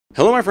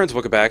Hello my friends,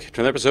 welcome back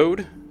to another episode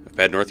of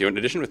Bad North Jotunn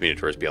Edition with me,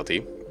 Notorious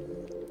BLT.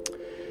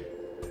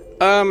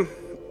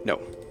 No.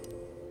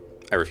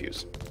 I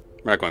refuse.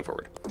 We're not going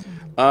forward.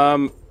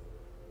 I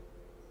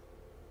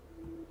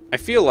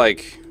feel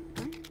like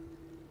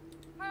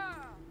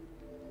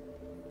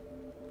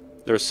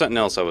there was something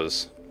else I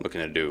was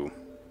looking to do.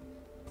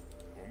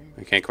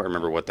 I can't quite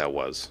remember what that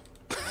was.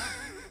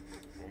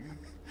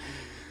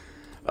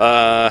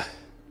 I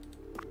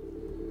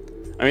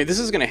mean, this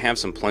is going to have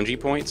some plungy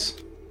points.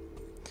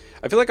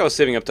 I feel like I was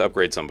saving up to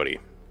upgrade somebody,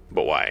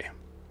 but why?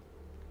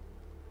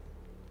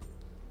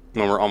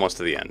 When we're almost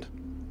to the end.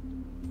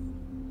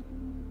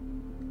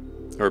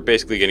 We're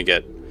basically going to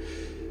get,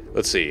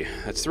 let's see,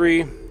 that's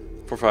 3,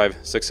 4, 5,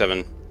 6,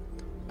 7.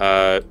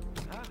 Doesn't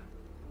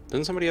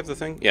somebody have the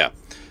thing? Yeah.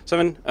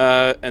 7,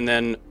 and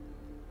then,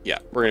 yeah,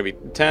 we're going to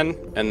be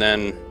 10, and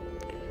then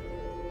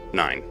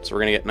 9. So we're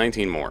going to get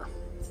 19 more.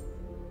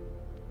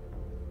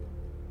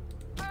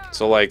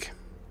 So, like,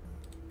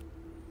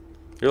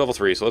 you're level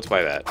 3, so let's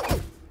buy that.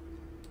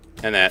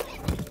 And that.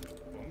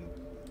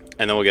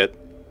 And then we'll get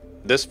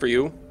this for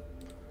you.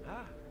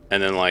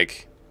 And then,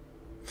 like,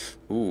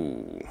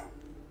 ooh.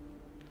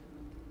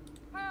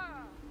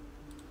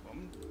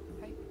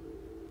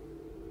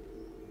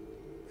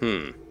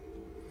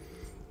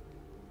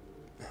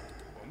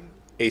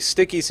 A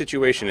sticky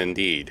situation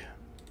indeed.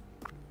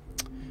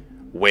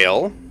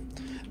 Well,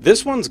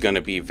 this one's going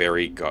to be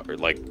very,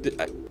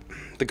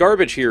 the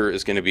garbage here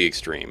is going to be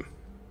extreme.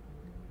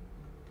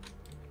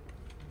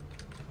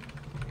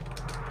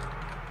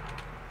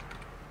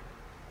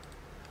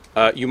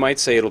 You might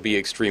say it'll be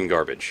extreme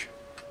garbage.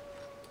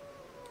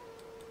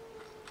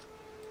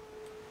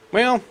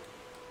 Well,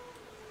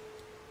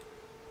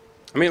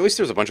 I mean, at least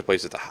there's a bunch of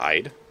places to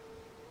hide.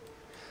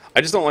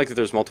 I just don't like that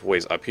there's multiple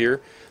ways up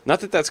here. Not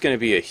that that's going to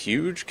be a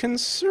huge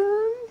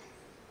concern.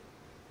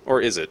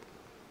 Or is it?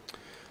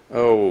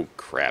 Oh,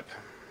 crap.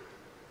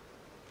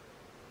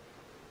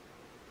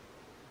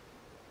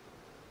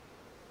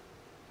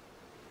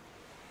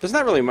 There's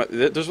not really much,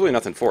 there's really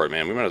nothing for it,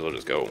 man. We might as well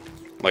just go.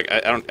 Like, I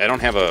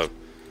don't have a...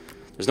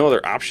 There's no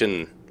other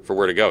option for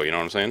where to go, you know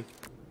what I'm saying?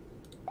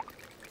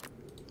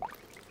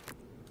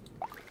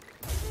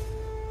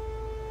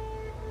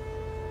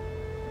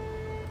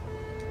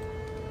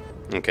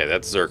 Okay,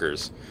 that's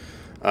Zerkers.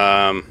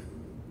 I'm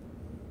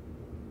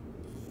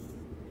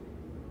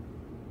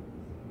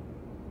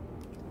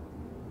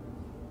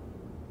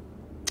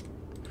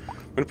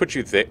gonna put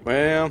you there.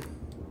 Well,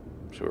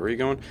 so where are you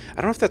going? I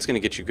don't know if that's gonna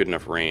get you good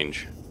enough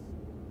range.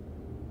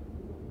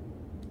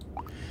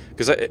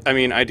 Because, I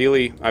mean,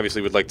 ideally,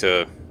 obviously, we'd like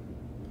to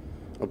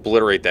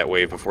obliterate that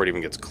wave before it even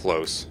gets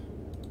close.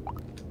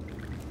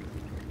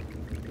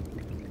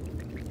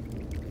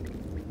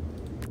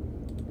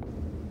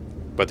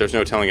 But there's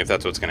no telling if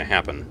that's what's going to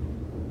happen.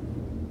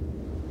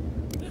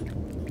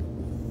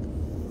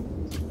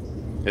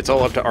 It's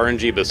all up to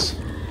RNG-bus.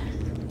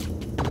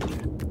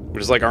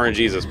 Which is like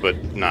RNGesus,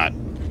 but not.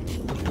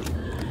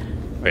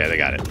 Oh yeah, they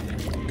got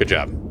it. Good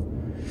job.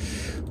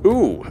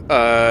 Ooh,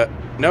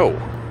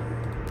 no.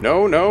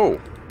 No,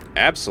 no.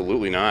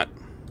 Absolutely not.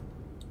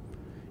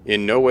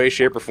 In no way,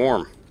 shape, or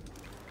form.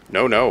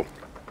 No, no.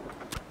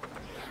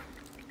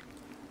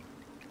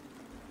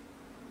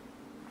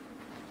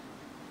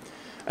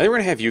 I think we're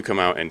going to have you come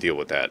out and deal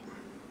with that.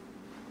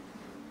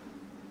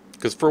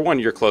 Because for one,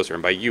 you're closer.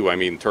 And by you, I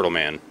mean Turtle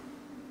Man.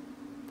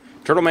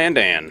 Turtle Man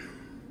Dan.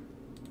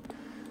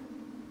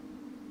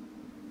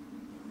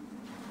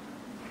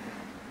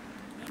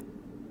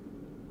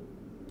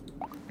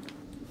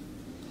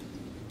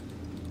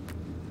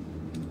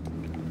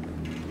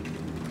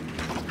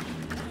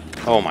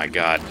 Oh my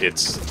god,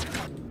 it's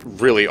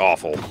really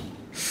awful.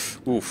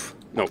 Oof.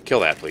 No, kill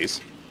that, please.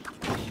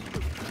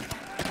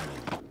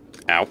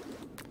 Ow.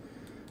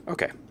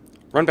 Okay.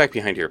 Run back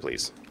behind here,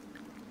 please.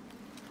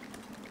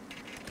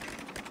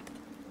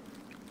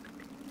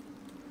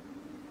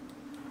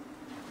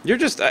 You're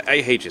just...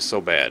 I hate you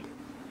so bad.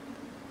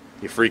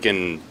 You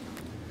freaking...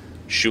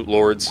 shoot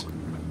lords.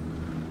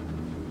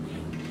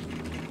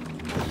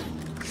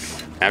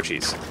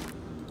 Ouchies.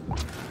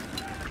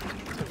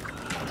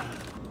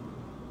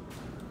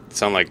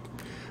 Sound like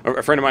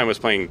a friend of mine was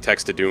playing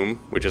Text to Doom,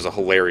 which is a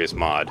hilarious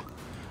mod,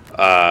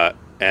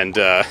 and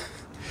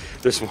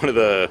there's one of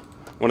the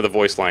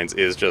voice lines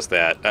is just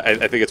that. I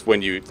think it's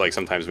when you like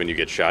sometimes when you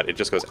get shot, it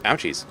just goes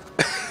ouchies.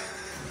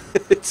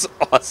 It's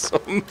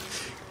awesome.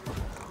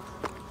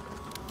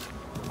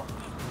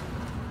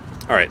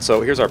 All right,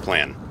 so here's our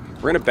plan.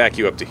 We're gonna back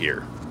you up to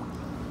here,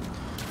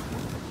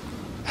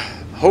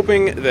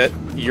 hoping that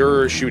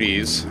your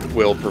shooties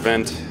will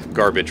prevent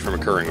garbage from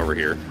occurring over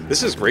here.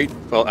 This is great.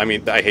 Well, I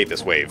mean, I hate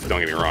this wave, don't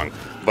get me wrong.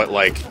 But,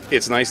 like,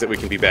 it's nice that we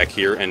can be back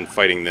here and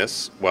fighting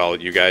this while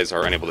you guys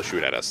are unable to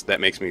shoot at us.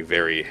 That makes me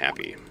very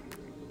happy.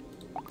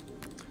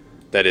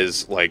 That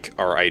is, like,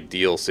 our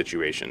ideal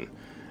situation.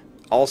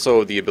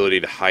 Also, the ability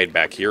to hide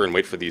back here and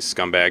wait for these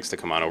scumbags to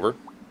come on over.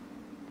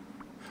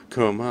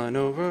 Come on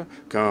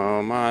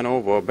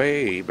over,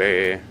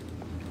 baby.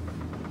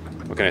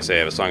 What can I say? I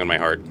have a song in my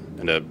heart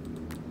and a...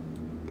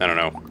 I don't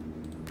know.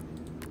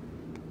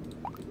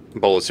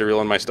 bowl of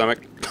cereal in my stomach.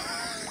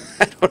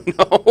 I don't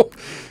know.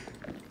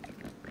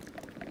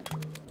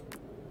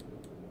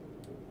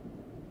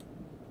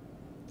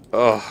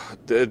 Oh,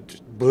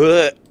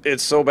 but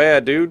it's so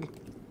bad, dude.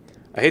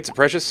 I hate it,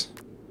 Precious.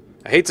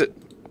 I hates it.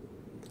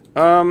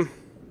 Well,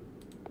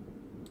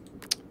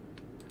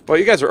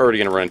 you guys are already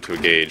gonna run into a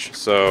gauge,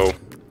 so.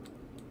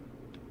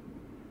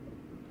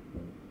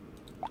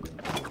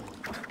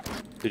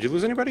 Did you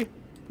lose anybody?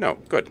 No,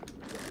 good.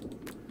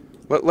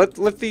 Let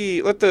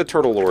the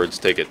turtle lords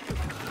take it.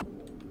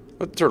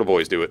 Let the turtle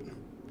boys do it.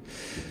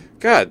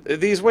 God,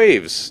 these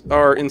waves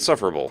are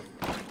insufferable.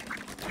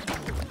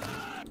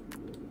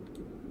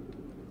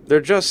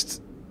 They're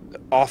just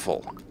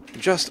awful.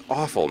 Just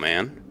awful,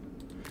 man.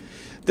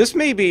 This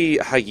may be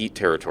Hayit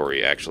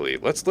territory, actually.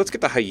 Let's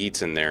get the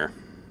Hayits in there.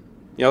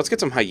 Yeah, let's get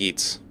some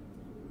Hayits.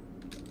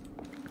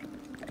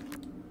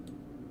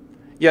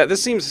 Yeah,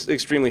 this seems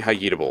extremely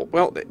Hayitable.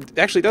 Well,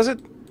 actually, does it?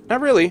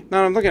 Not really.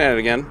 Now I'm looking at it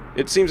again.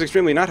 It seems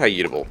extremely not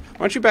Hayitable. Why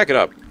don't you back it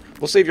up?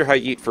 We'll save your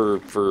Hayit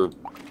for...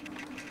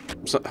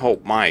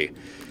 Oh, my.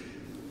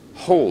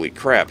 Holy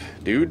crap,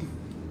 dude.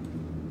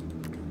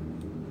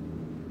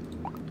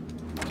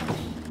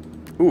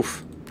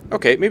 Oof.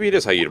 Okay, maybe it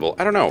is Hayitable.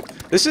 I don't know.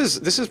 This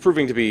is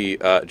proving to be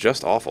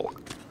just awful.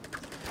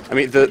 I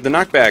mean, the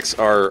knockbacks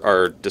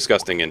are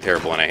disgusting and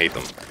terrible, and I hate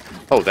them.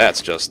 Oh,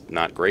 that's just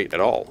not great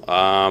at all.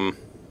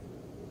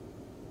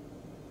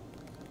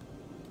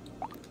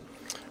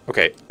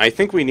 Okay, I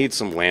think we need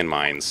some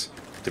landmines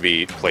to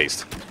be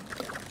placed.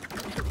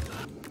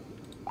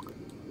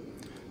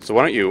 So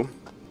why don't you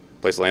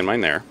place a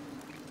landmine there?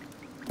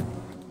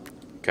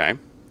 Okay.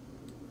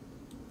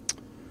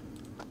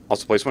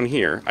 Also place one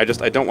here. I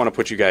don't want to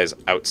put you guys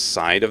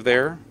outside of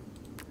there.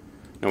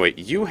 No, wait,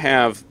 you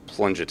have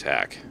plunge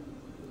attack.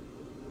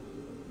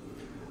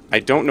 I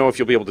don't know if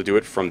you'll be able to do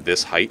it from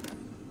this height.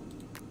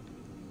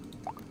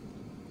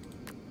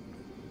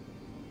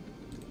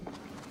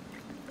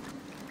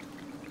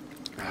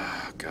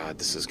 Oh, God,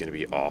 this is going to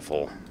be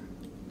awful.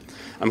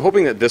 I'm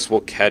hoping that this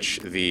will catch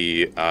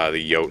the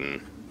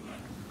Jotunn.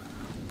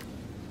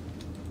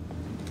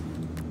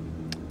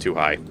 Too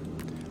high.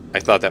 I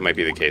thought that might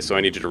be the case, so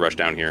I need you to rush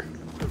down here.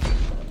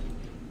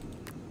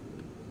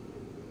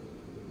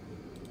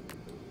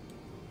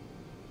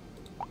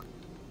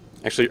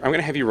 Actually, I'm going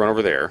to have you run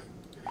over there.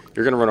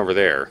 You're going to run over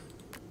there.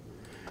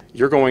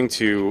 You're going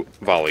to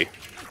volley.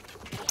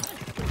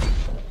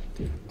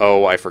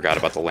 Oh, I forgot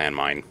about the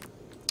landmine.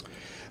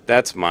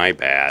 That's my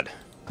bad.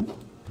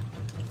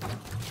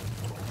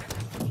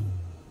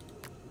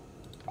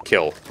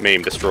 Kill,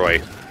 maim,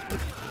 destroy.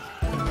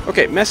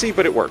 Okay, messy,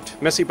 but it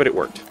worked. Messy, but it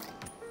worked.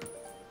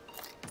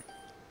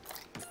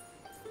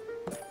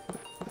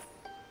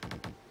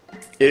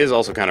 It is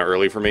also kind of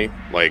early for me.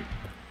 Like,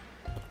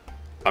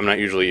 I'm not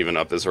usually even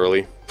up this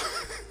early.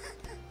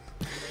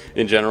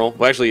 In general.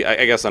 Well, actually,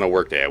 I guess on a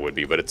work day I would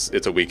be, but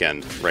it's a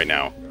weekend right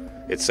now.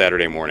 It's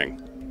Saturday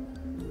morning.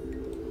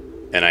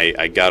 And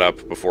I got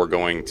up before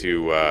going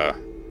to a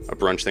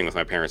brunch thing with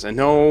my parents. And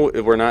no,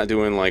 we're not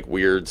doing, like,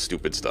 weird,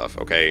 stupid stuff,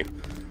 okay?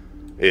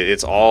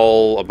 It's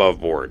all above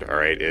board,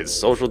 alright? It's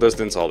social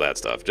distance, all that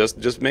stuff.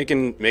 Just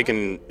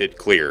making it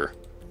clear,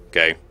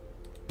 okay?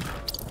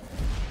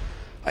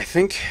 I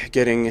think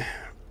getting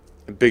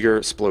bigger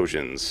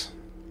explosions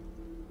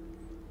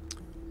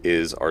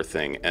is our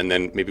thing. And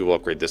then maybe we'll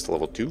upgrade this to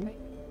level 2.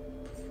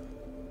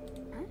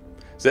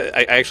 So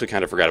I actually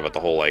kind of forgot about the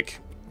whole, like,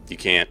 you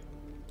can't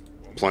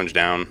plunge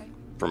down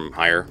from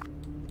higher.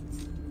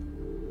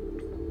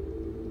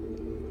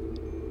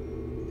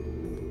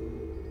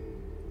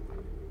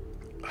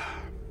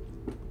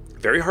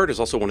 Very hard is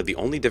also one of the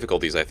only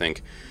difficulties, I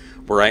think,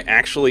 where I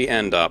actually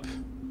end up,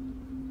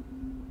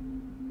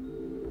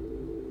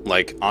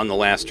 like, on the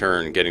last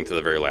turn, getting to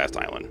the very last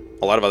island.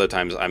 A lot of other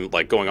times, I'm,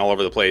 like, going all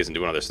over the place and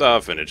doing other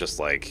stuff, and it just,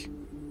 like,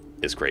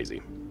 is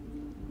crazy.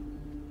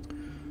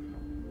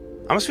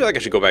 I almost feel like I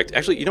should go back to...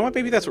 Actually, you know what?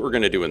 Maybe that's what we're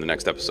going to do in the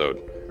next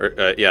episode.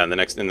 Or, yeah, in the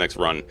next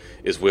run,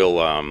 is we'll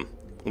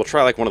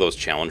try, like, one of those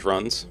challenge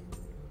runs.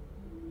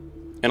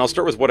 And I'll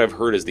start with what I've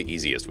heard is the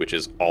easiest, which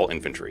is all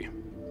infantry.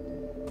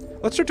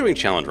 Let's start doing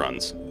challenge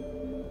runs.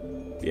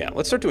 Yeah,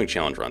 let's start doing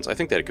challenge runs. I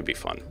think that it could be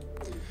fun.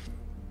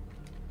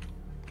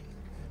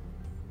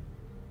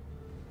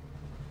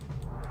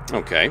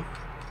 Okay.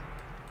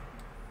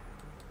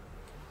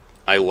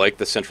 I like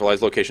the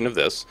centralized location of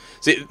this.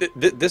 See,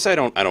 this I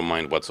don't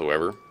mind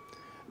whatsoever.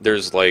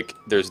 There's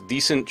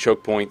decent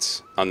choke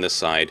points on this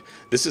side.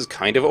 This is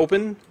kind of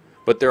open,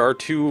 but there are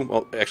two,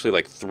 well, actually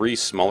like 3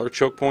 smaller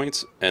choke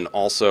points, and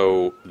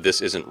also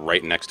this isn't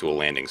right next to a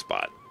landing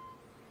spot.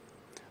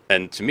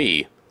 And to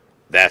me,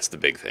 that's the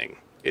big thing.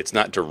 It's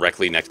not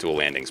directly next to a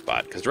landing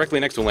spot, because directly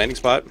next to a landing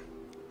spot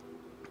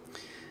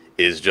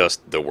is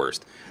just the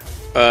worst.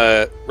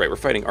 Right, we're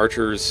fighting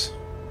archers,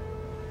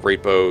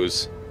 great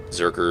bows,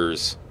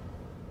 zerkers,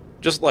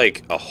 just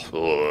like a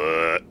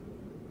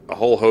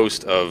whole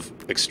host of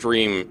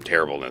extreme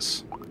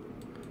terribleness.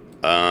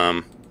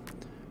 Man,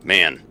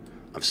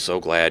 I'm so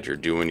glad you're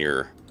doing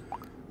your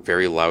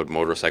very loud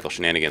motorcycle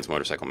shenanigans,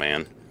 motorcycle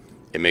man.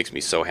 It makes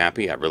me so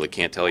happy, I really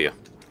can't tell you.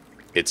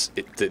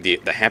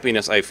 The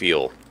happiness I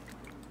feel.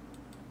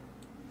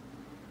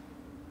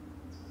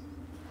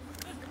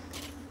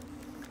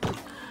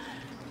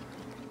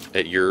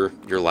 At your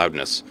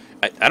loudness.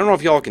 I don't know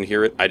if y'all can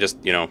hear it. I just,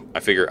 you know, I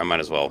figure I might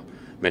as well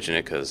mention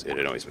it because it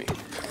annoys me.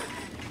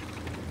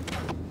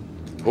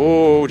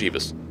 Oh,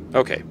 Jeebus.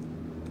 Okay.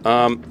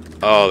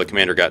 Oh, the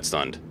commander got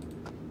stunned.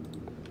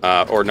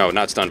 Or no,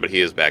 not stunned, but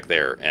he is back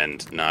there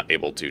and not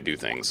able to do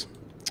things.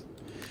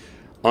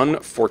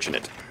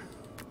 Unfortunate.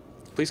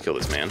 Please kill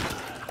this man.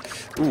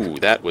 Ooh,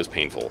 that was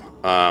painful.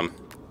 I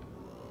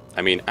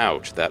mean,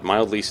 ouch. That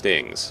mildly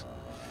stings.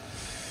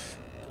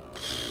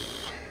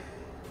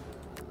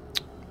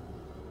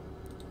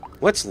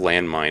 Let's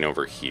landmine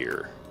over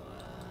here.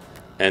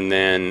 And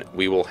then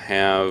we will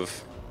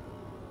have...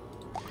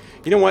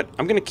 You know what?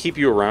 I'm going to keep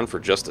you around for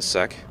just a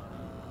sec.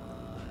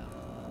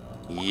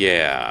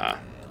 Yeah.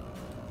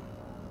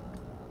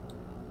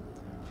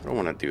 I don't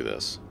want to do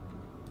this.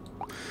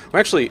 Well,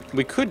 actually,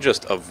 we could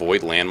just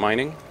avoid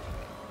landmining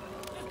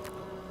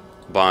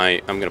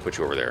by... I'm going to put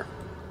you over there.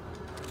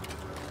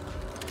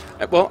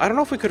 Well, I don't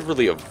know if we could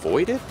really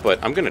avoid it,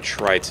 but I'm going to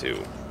try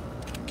to.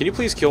 Can you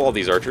please kill all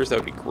these archers? That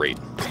would be great.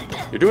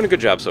 You're doing a good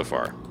job so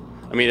far.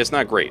 I mean, it's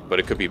not great, but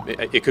it could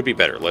be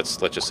better. Let's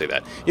just say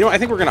that. You know, I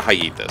think we're going to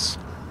high-eat this.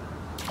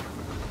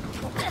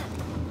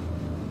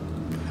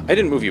 I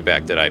didn't move you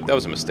back, did I? That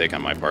was a mistake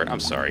on my part. I'm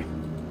sorry.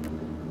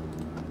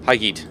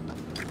 High-eat.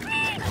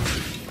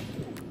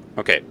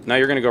 Okay, now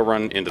you're going to go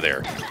run into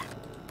there.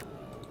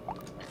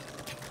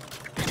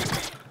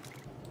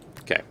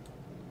 Okay.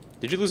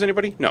 Did you lose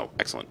anybody? No.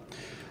 Excellent.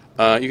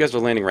 You guys are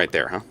landing right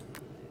there, huh?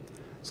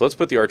 So let's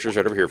put the archers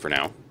right over here for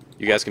now.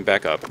 You guys can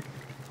back up.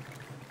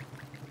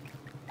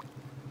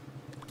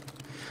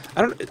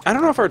 I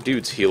don't know if our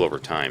dudes heal over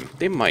time.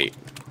 They might.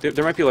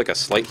 There might be like a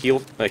slight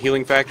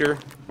healing factor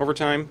over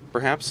time,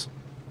 perhaps.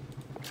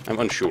 I'm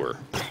unsure.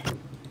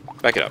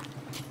 Back it up,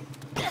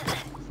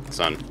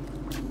 son.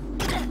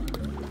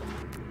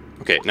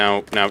 Okay,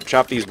 now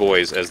chop these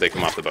boys as they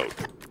come off the boat.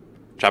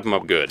 Chop them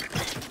up good.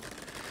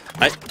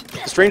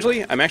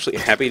 Strangely, I'm actually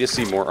happy to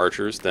see more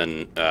archers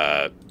than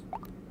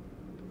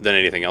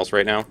anything else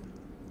right now,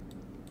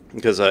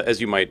 because as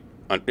you might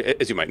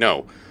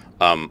know,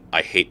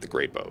 I hate the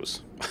great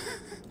bows.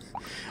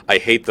 I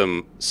hate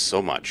them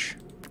so much.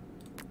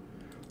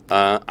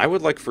 I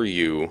would like for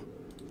you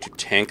to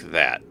tank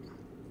that.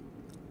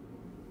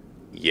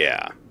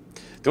 Yeah.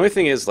 The only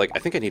thing is, like, I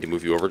think I need to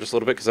move you over just a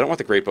little bit because I don't want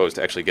the great bows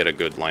to actually get a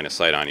good line of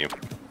sight on you.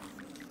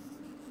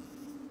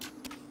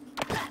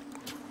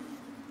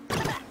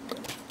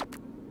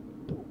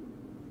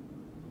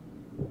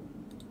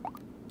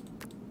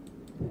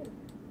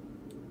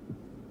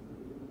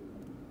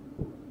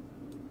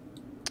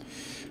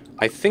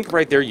 I think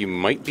right there you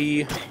might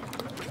be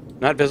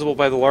not visible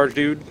by the large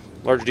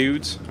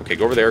dudes. Okay,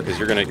 go over there because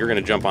you're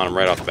gonna jump on them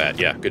right off the bat.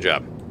 Yeah, good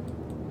job.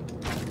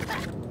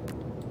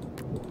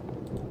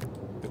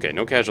 Okay,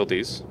 no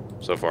casualties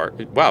so far.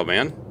 Wow,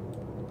 man,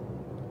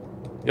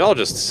 y'all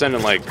just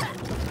sending like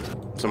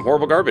some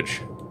horrible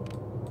garbage.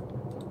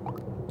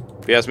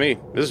 If you ask me,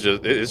 this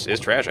is just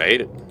it's trash. I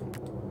hate it.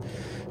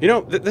 You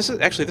know,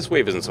 this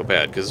wave isn't so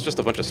bad because it's just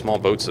a bunch of small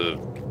boats of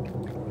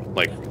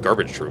like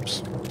garbage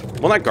troops.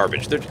 Well, not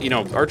garbage. You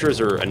know,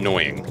 archers are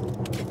annoying.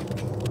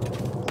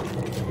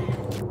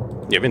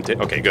 You haven't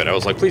okay, good. I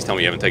was like, please tell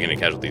me you haven't taken any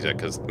casualties yet,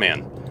 because,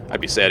 man, I'd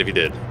be sad if you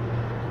did.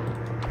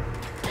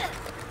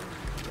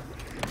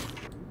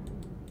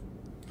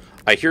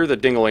 I hear the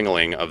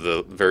ding-a-ling-a-ling of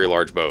the very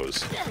large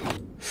bows.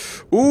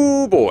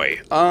 Ooh, boy.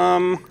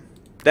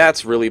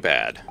 That's really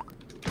bad.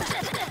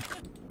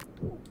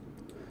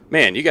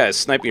 Man, you guys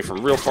snipe me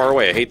from real far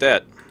away. I hate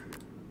that.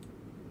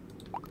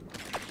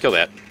 Kill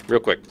that. Real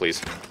quick,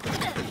 please.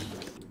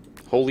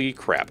 Holy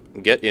crap.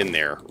 Get in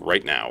there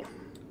right now.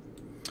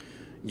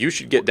 You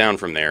should get down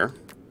from there.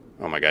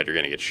 Oh my god, you're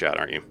gonna get shot,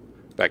 aren't you?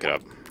 Back it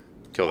up.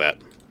 Kill that.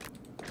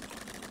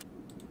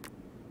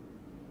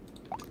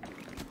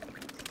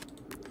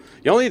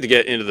 You all need to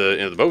get into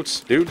the boats,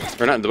 dude.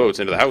 Or not in the boats,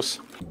 into the house.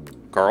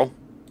 Carl.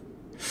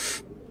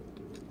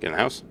 Get in the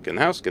house. Get in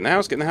the house. Get in the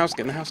house. Get in the house.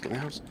 Get in the house. Get in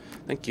the house.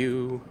 Thank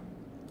you.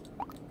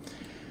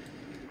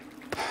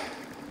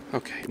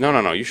 Okay.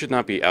 No. You should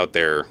not be out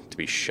there to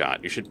be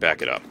shot. You should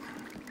back it up.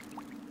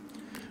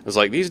 It's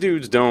like, these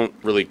dudes don't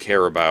really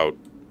care about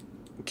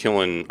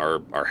killing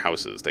our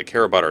houses. They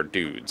care about our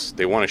dudes.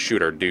 They want to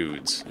shoot our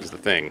dudes, is the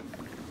thing.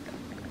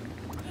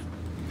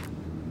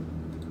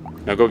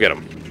 Now go get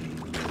them.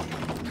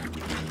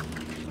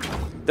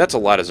 That's a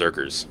lot of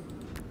Zerkers.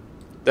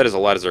 That is a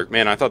lot of Zerk.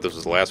 Man, I thought this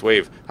was the last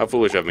wave. How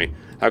foolish of me.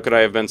 How could I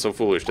have been so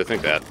foolish to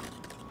think that?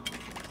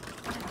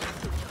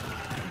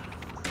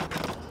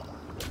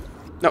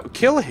 No,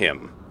 kill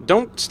him.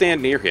 Don't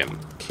stand near him.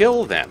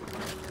 Kill them.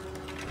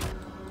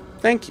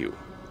 Thank you.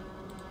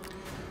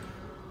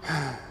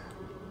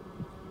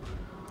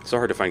 So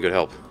hard to find good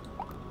help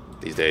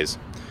these days.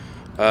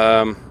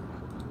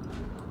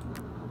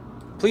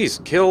 Please,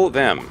 kill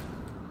them.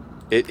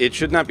 It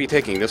should not be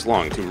taking this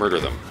long to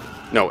murder them.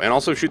 No, and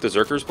also shoot the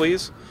Zerkers,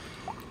 please.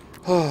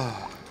 Okay.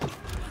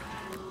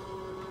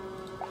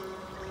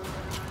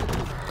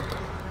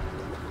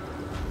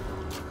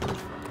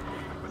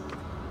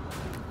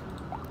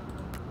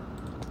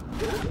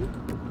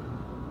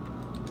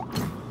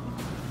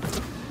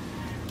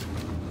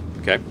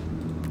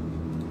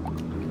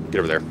 Get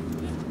over there.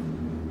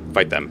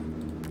 Fight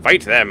them.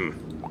 Fight them!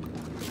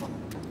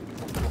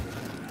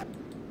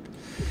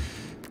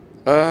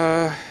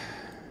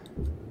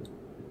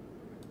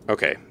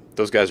 Okay.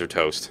 Those guys are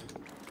toast.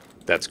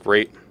 That's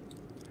great.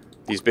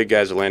 These big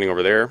guys are landing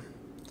over there.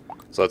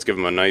 So let's give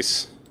them a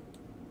nice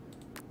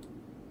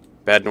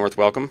bad north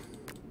welcome.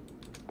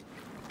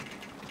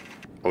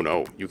 Oh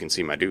no, you can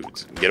see my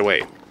dudes. Get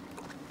away.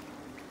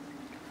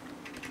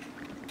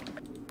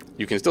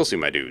 You can still see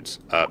my dudes.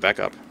 Back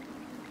up.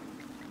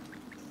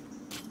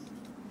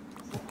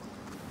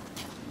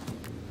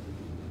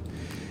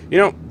 You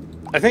know,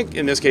 I think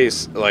in this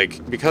case,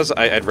 like, because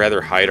I'd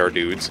rather hide our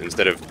dudes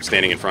instead of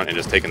standing in front and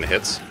just taking the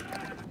hits.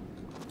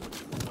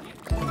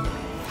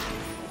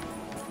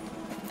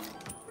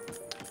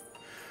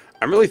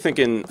 I'm really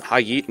thinking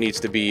high yeet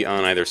needs to be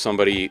on either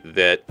somebody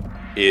that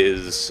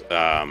is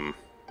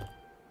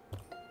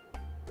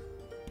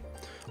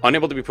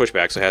unable to be pushed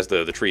back, so has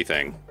the tree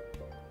thing,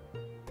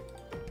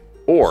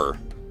 or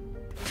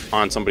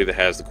on somebody that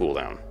has the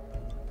cooldown.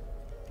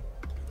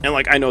 And,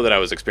 like, I know that I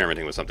was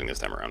experimenting with something this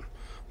time around,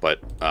 but,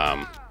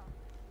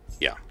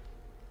 yeah.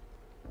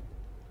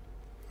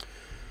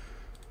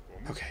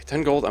 Okay,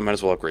 10 gold, I might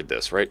as well upgrade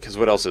this, right? Because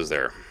what else is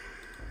there?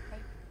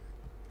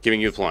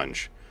 Giving you a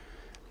plunge.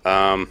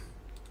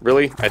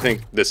 Really? I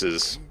think this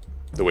is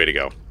the way to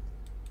go.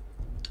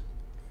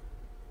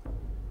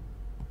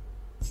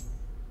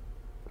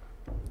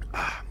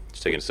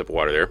 Just taking a sip of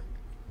water there.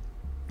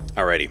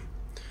 Alrighty.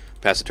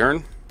 Pass a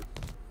turn.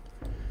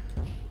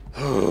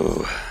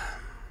 Oh.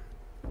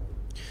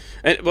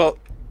 And, well,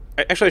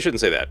 actually I shouldn't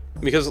say that.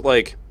 Because,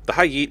 like, the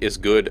high yeet is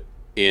good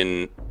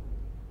in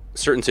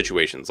certain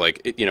situations.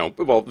 Like, you know,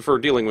 well, for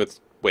dealing with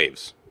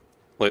waves.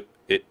 Like,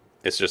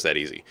 it's just that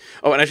easy.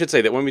 Oh, and I should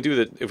say that when we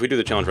do if we do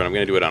the challenge run, I'm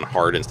going to do it on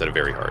hard instead of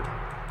very hard.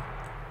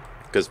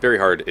 Because very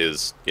hard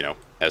is, you know,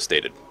 as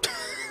stated.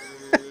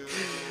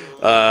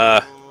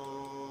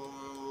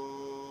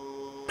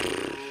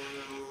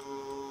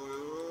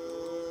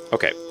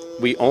 Okay,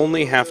 we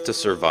only have to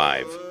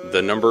survive.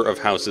 The number of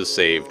houses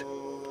saved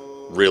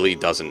really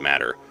doesn't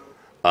matter.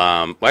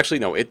 Well, actually,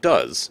 no, it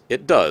does.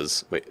 It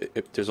does.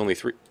 Wait, there's only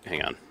 3.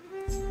 Hang on.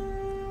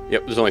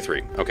 Yep, there's only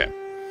 3. Okay.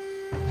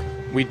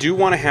 We do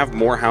want to have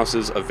more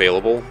houses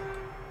available,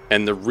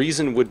 and the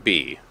reason would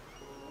be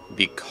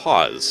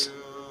because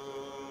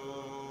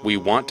we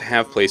want to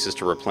have places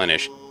to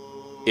replenish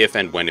if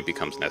and when it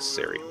becomes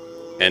necessary.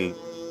 And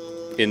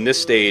in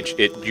this stage,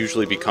 it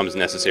usually becomes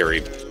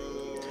necessary,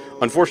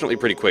 unfortunately,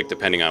 pretty quick,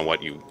 depending on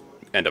what you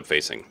end up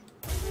facing.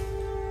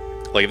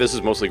 Like, if this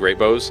is mostly great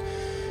bows,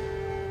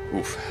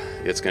 oof,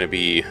 it's gonna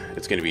be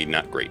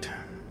not great.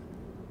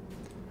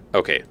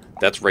 Okay,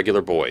 that's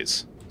regular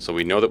boys. So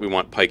we know that we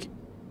want pike.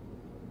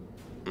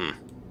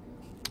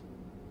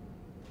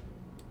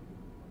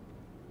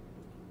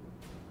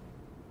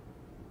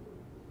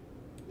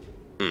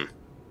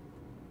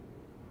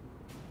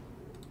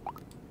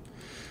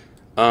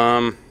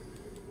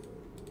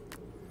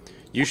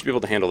 You should be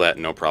able to handle that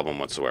no problem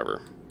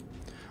whatsoever.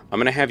 I'm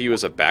going to have you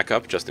as a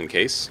backup just in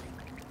case.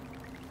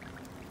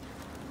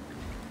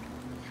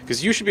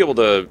 Because you should be able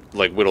to,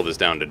 like, whittle this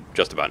down to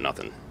just about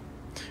nothing.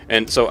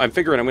 And so I'm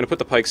figuring I'm going to put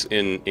the pikes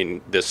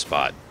in this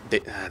spot. They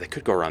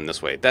could go around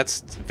this way.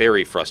 That's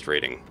very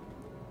frustrating.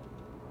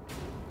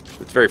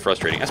 It's very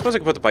frustrating. I suppose I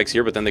could put the pikes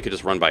here, but then they could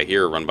just run by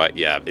here or run by...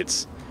 Yeah,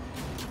 it's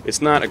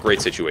not a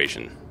great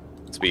situation.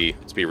 Let's be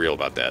real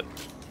about that.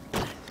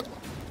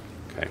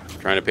 Okay,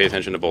 trying to pay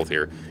attention to both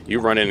here. You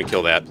run in and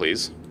kill that,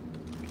 please.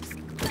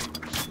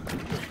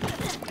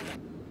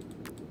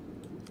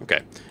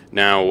 Okay,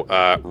 now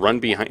run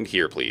behind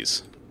here,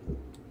 please.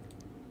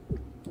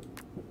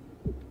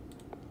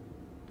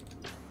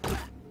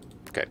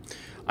 Okay,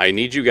 I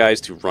need you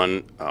guys to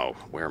run... Oh,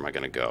 where am I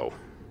going to go?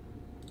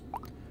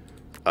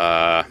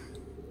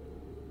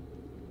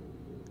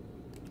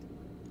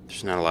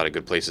 There's not a lot of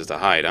good places to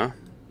hide, huh?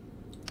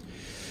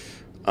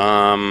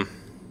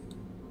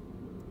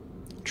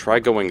 Try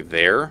going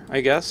there,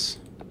 I guess.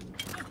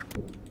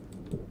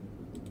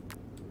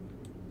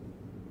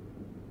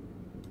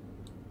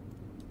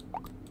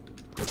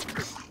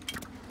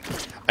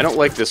 I don't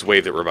like this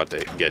wave that we're about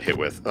to get hit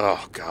with.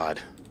 Oh,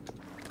 God.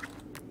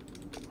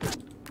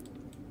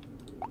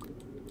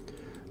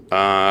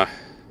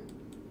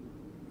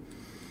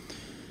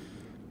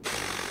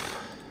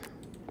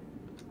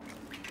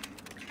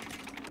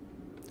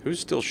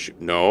 Who's still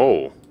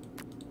No.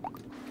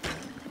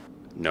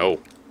 No.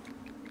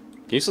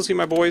 Can you still see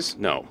my boys?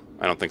 No,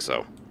 I don't think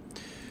so.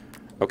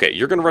 Okay,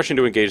 you're going to rush in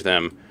to engage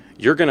them.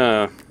 You're going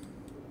to...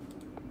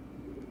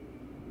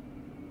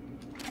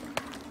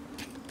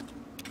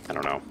 I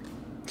don't know.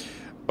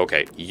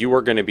 Okay, you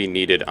are going to be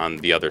needed on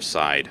the other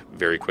side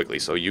very quickly.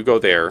 So you go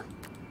there,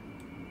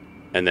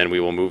 and then we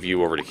will move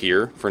you over to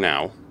here for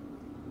now.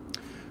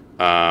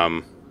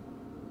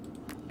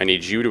 I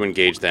need you to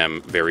engage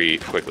them very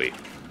quickly.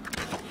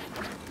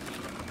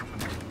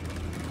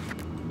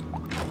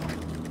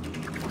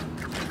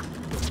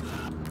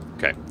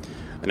 Okay.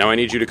 And now I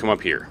need you to come up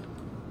here.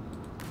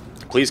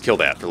 Please kill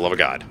that, for the love of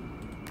God.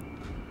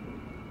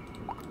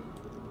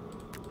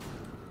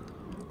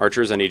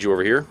 Archers, I need you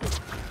over here.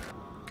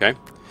 Okay.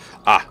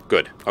 Ah,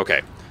 good.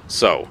 Okay.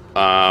 So,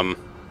 the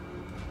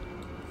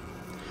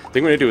thing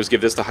I'm going to do is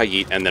give this the high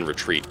yeet and then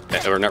retreat.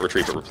 Or not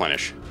retreat, but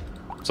replenish.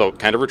 So,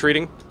 kind of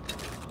retreating.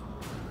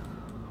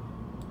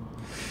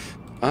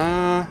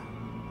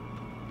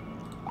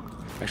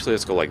 Actually,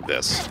 let's go like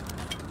this.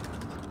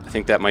 I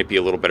think that might be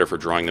a little better for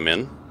drawing them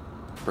in,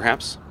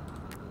 perhaps.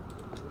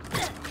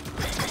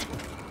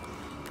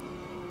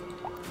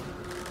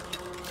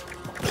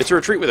 It's a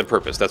retreat with a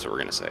purpose, that's what we're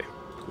going to say.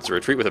 It's a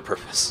retreat with a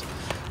purpose.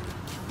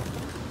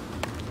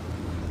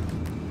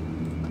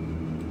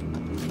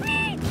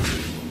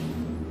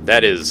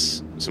 That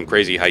is some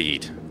crazy high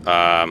yeet.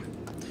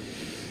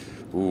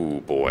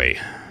 Ooh, boy.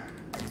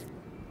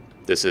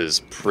 This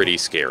is pretty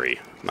scary,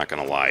 not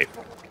gonna lie.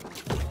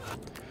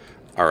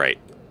 Alright,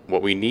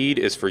 what we need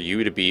is for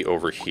you to be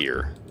over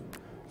here.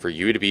 For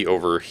you to be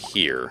over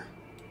here.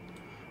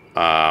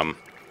 All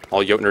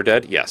Jotunn are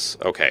dead? Yes,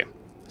 okay.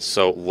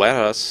 So let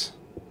us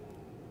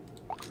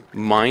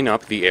mine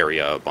up the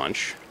area a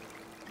bunch.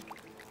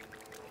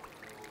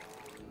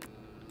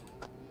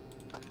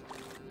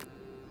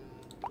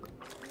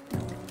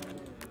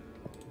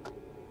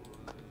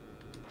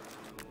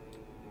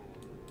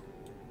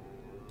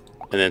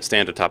 And then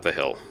stand atop the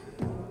hill.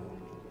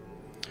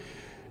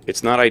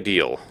 It's not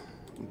ideal,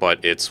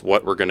 but it's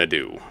what we're gonna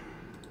do.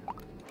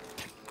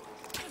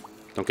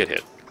 Don't get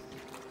hit.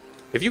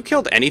 Have you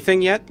killed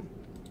anything yet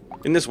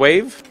in this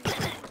wave?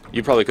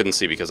 You probably couldn't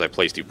see because I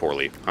placed you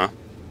poorly, huh?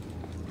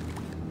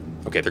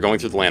 Okay, they're going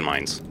through the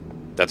landmines.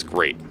 That's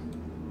great.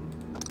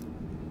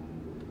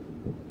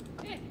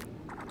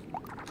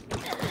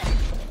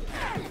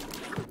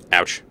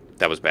 Ouch.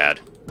 That was bad.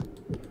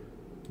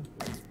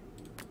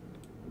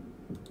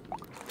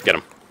 Get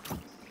him.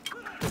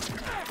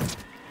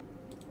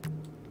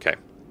 Okay.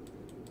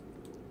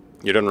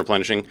 You're done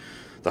replenishing.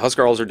 The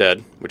Huskarls are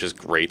dead, which is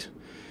great.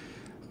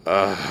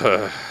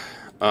 That's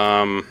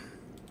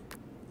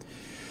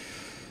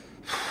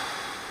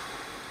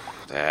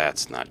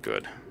not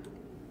good.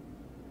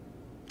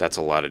 That's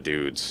a lot of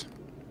dudes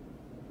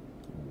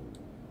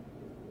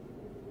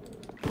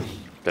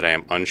that I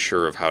am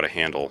unsure of how to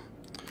handle.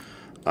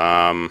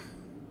 The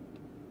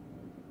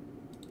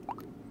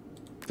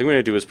thing I'm going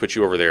to do is put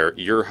you over there.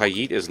 Your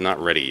Hayit is not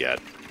ready yet.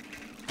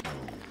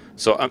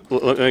 So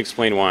let me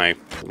explain why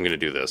I'm going to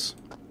do this.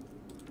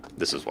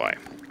 This is why.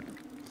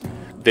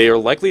 They are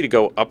likely to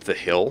go up the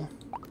hill.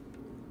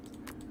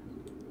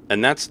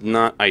 And that's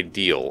not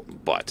ideal,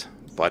 but.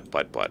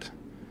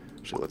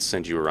 Actually, let's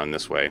send you around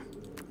this way.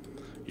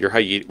 Your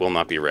Hayit will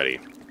not be ready.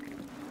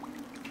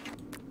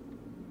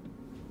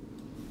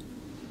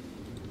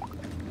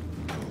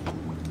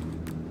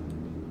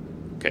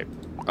 Okay.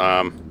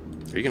 Are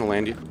you going to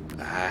land you?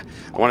 I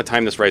want to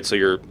time this right so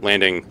you're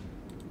landing...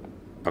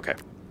 Okay.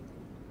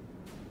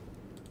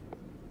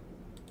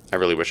 I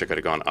really wish I could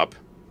have gone up,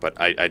 but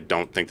I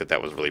don't think that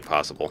that was really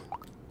possible.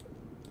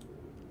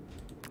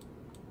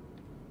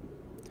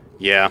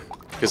 Yeah,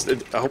 because...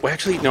 Oh,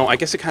 actually, no, I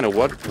guess it kind of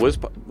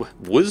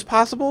was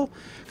possible?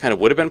 Kind of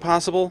would have been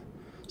possible?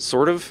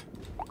 Sort of?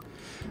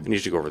 I need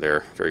you to go over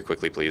there very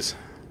quickly, please.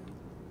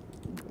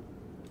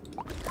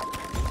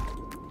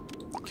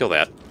 Kill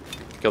that.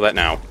 Kill that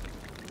now.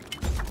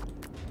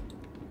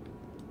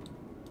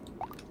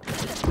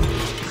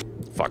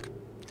 Fuck.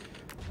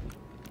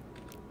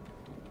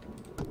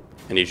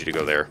 I need you to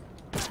go there.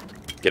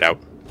 Get out,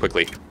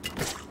 quickly.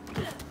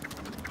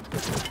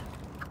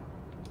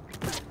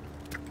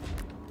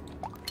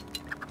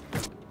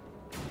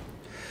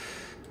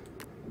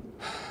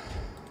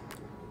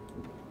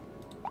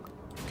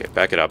 Okay,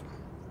 back it up.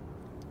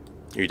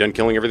 Are you done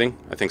killing everything?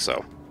 I think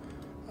so.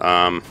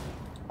 Come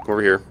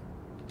over here.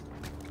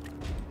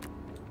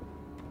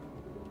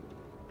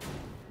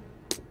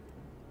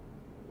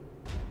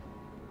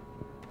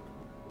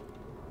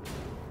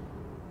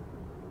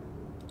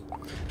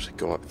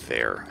 Go up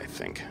there, I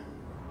think.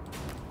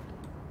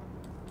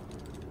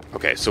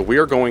 Okay, so we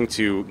are going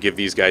to give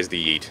these guys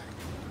the yeet.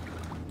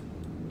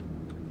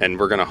 And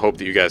we're going to hope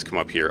that you guys come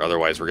up here,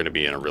 otherwise we're going to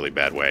be in a really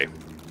bad way.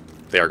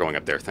 They are going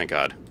up there, thank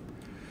God.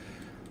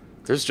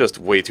 There's just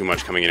way too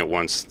much coming in at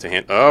once to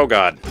hand... Oh,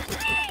 God.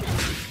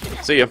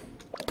 See ya.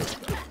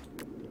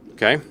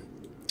 Okay.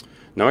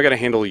 Now I got to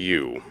handle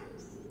you.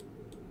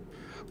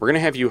 We're going to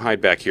have you hide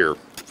back here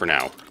for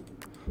now.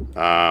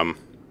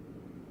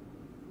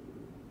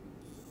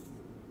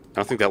 I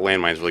don't think that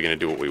landmine's really going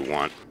to do what we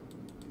want,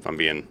 if I'm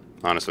being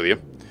honest with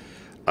you.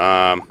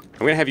 I'm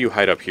going to have you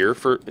hide up here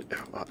for...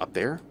 up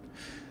there?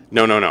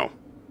 No. You're going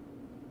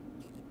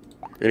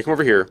to come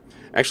over here.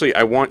 Actually,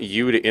 I want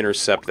you to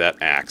intercept that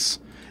axe.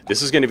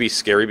 This is going to be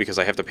scary because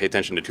I have to pay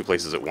attention to two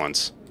places at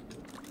once.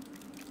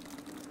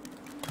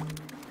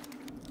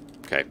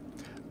 Okay.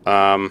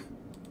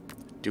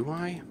 Do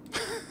I?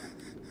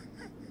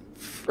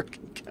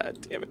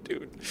 Damn it,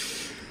 dude.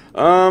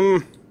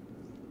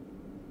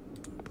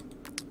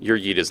 Your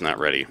yeet is not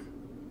ready.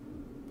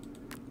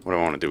 What do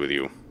I want to do with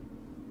you?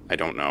 I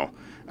don't know.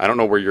 I don't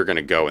know where you're going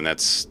to go, and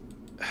that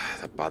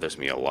bothers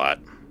me a lot.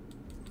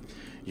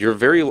 You're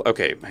very...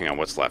 Okay, hang on,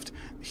 what's left?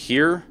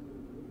 Here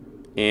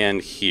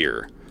and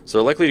here. So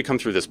they're likely to come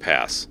through this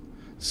pass.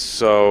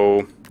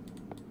 So...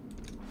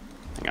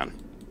 Hang on.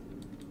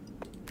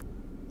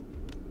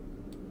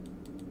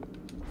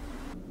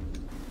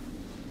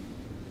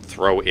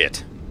 Throw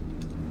it.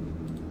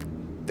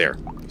 There.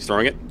 He's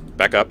throwing it.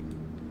 Back up.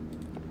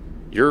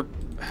 You're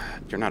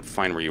not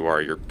fine where you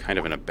are. You're kind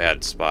of in a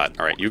bad spot.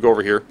 Alright, you go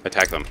over here.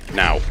 Attack them.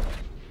 Now.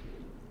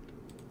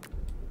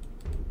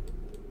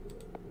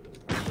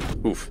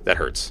 Oof, that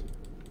hurts.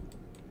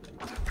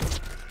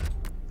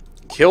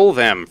 Kill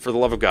them, for the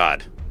love of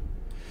God.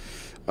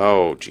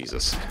 Oh,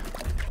 Jesus.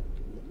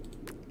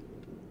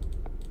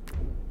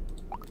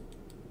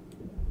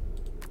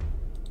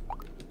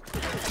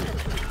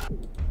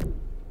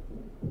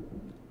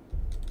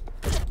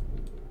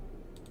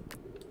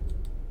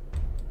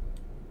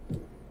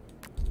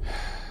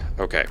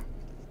 Okay.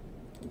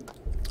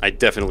 I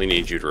definitely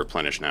need you to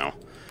replenish now,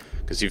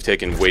 because you've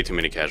taken way too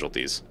many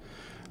casualties.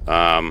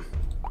 I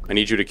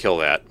need you to kill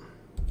that.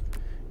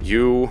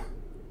 You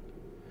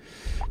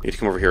need to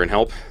come over here and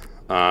help.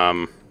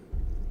 Tell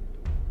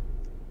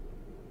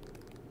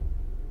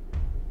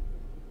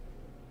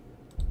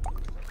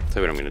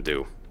you what I'm going to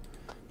do.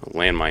 I'll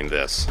landmine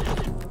this.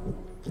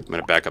 I'm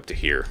going to back up to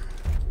here.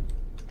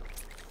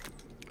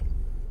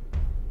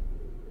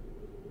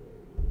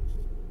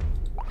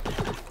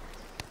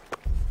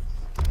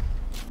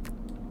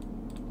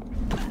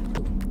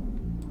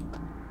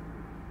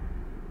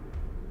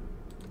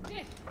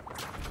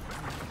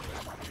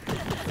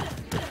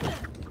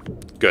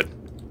 Good.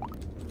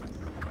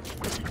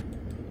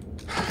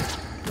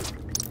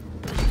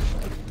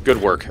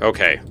 Good work.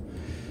 Okay.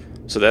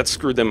 So that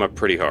screwed them up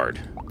pretty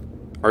hard.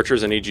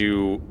 Archers, I need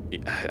you...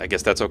 I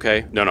guess that's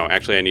okay? No,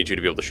 actually I need you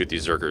to be able to shoot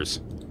these Zergers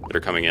that are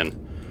coming in.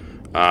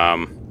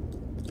 Our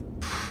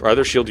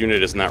other shield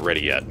unit is not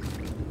ready yet.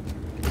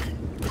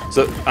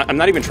 So I'm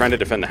not even trying to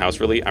defend the house,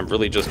 really. I'm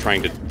really just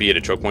trying to be at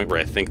a choke point where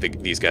I think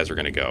these guys are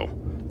going to go.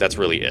 That's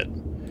really it.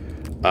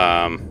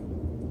 I'm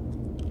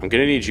going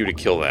to need you to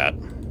kill that.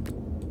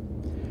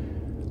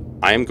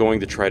 I am going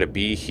to try to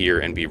be here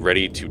and be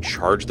ready to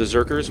charge the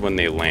Zerkers when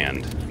they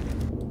land.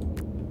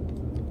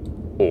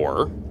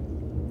 Or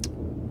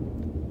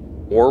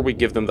we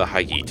give them the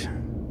high yeet.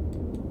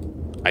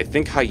 I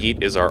think high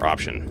yeet is our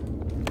option.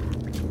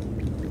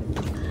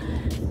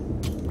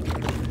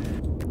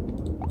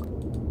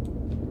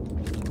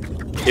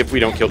 If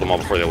we don't kill them all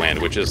before they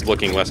land, which is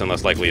looking less and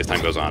less likely as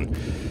time goes on.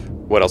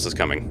 What else is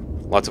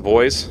coming? Lots of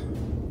boys.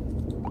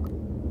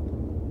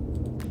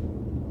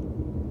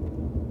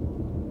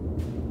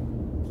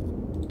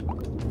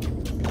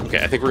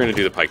 Okay, I think we're going to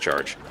do the pike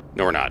charge.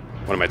 No, we're not.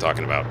 What am I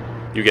talking about?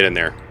 You get in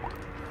there.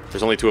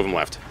 There's only 2 of them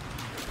left.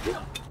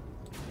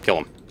 Kill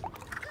them.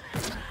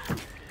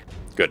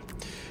 Good.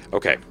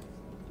 Okay.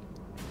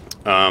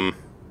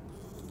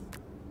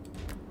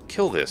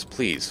 Kill this,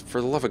 please.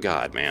 For the love of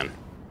God, man.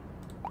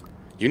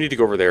 You need to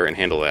go over there and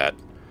handle that.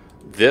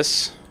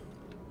 This...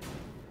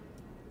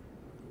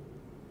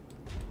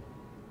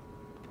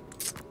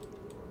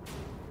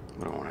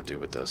 What do I want to do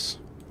with this?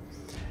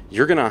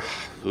 You're gonna...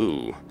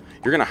 Ooh...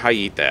 You're going to high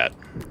yeet that.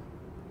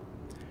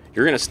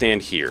 You're going to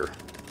stand here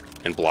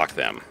and block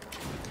them.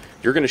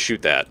 You're going to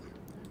shoot that.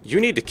 You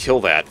need to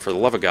kill that, for the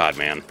love of God,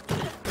 man.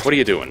 What are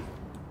you doing?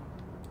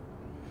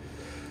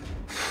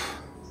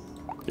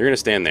 You're going to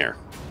stand there.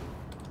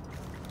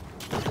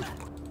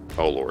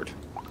 Oh, Lord.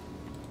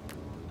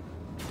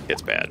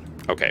 It's bad.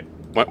 Okay.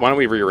 Why don't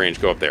we rearrange?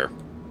 Go up there.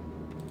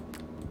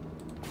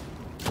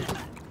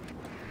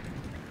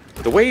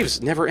 The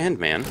waves never end,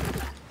 man.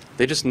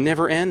 They just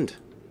never end.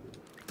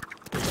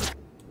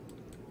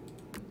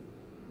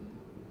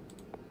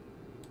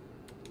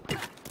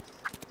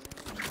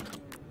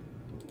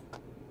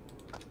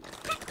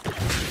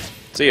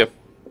 See ya.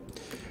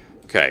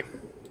 Okay.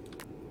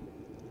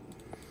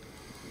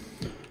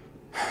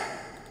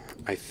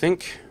 I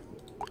think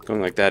going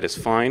like that is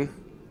fine.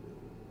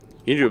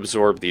 You need to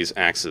absorb these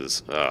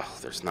axes. Ugh,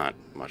 there's not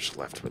much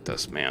left with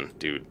this, man.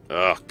 Dude.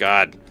 Ugh,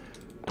 God.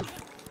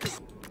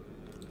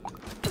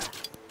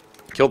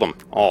 Kill them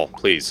all,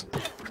 please.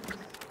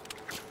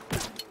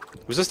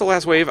 Was this the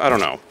last wave? I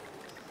don't know.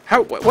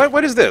 How?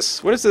 What is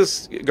this? What is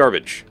this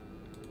garbage?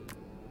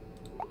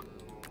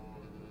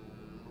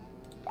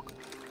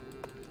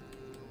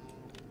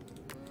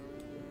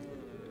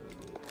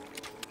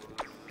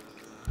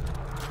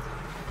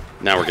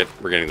 Now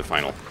we're getting the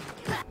final.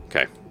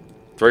 Okay.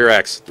 Throw your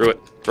axe. Throw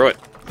it. Throw it.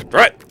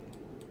 Throw it!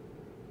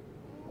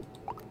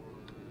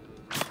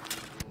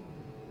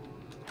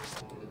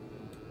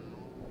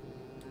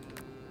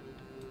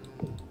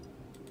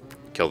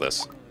 Kill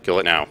this. Kill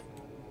it now.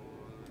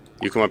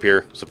 You come up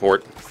here.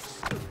 Support.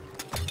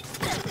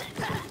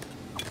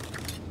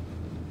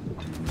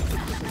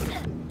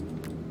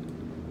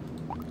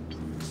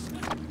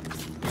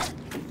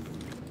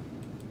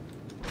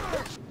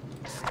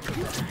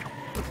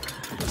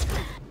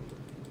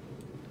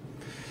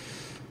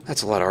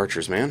 That's a lot of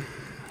archers, man.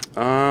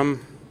 Come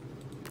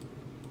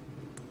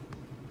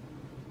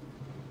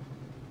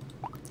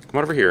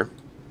on over here.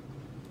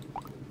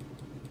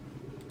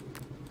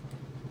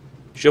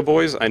 Shield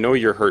boys, I know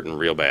you're hurting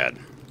real bad.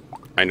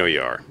 I know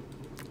you are.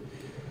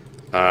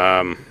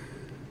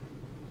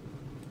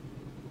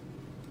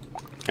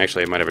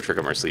 Actually, I might have a trick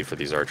up our sleeve for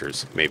these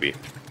archers. Maybe.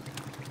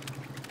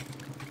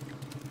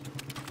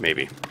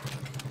 Maybe.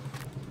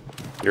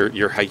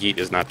 Your high heat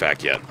is not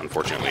back yet,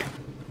 unfortunately.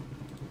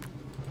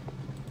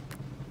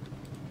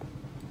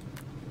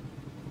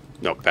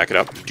 No, back it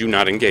up. Do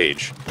not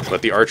engage.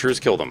 Let the archers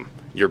kill them.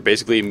 You're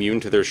basically immune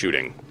to their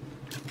shooting.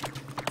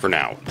 For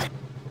now.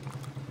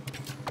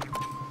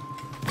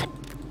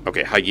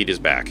 Okay, high heat is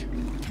back.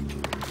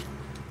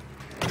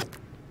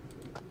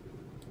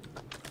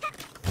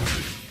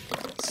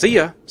 See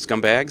ya,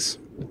 scumbags.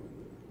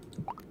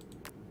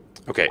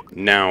 Okay,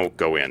 now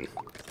go in.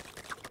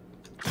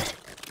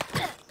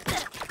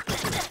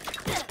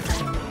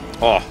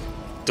 Oh,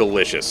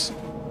 delicious.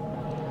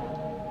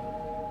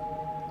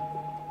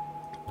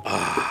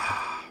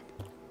 Ah.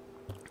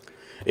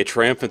 A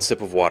triumphant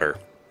sip of water.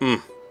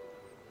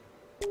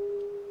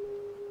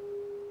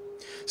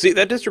 See,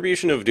 that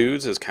distribution of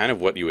dudes is kind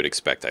of what you would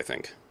expect, I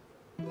think.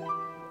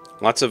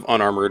 Lots of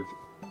unarmored,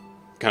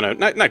 kind of,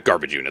 not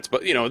garbage units,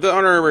 but, you know, the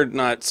unarmored,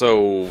 not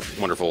so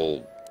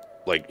wonderful,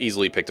 like,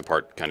 easily picked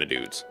apart kind of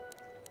dudes.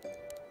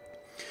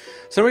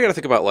 So now we gotta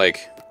think about, like,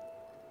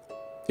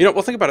 you know,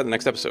 we'll think about it in the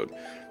next episode.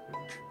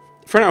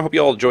 For now, I hope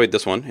you all enjoyed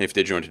this one. If you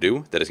did, you know what to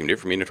do. That is going to do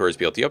it for me, Notorious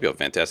BLT. Hope you have a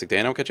fantastic day,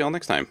 and I'll catch you all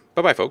next time.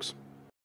 Bye-bye, folks.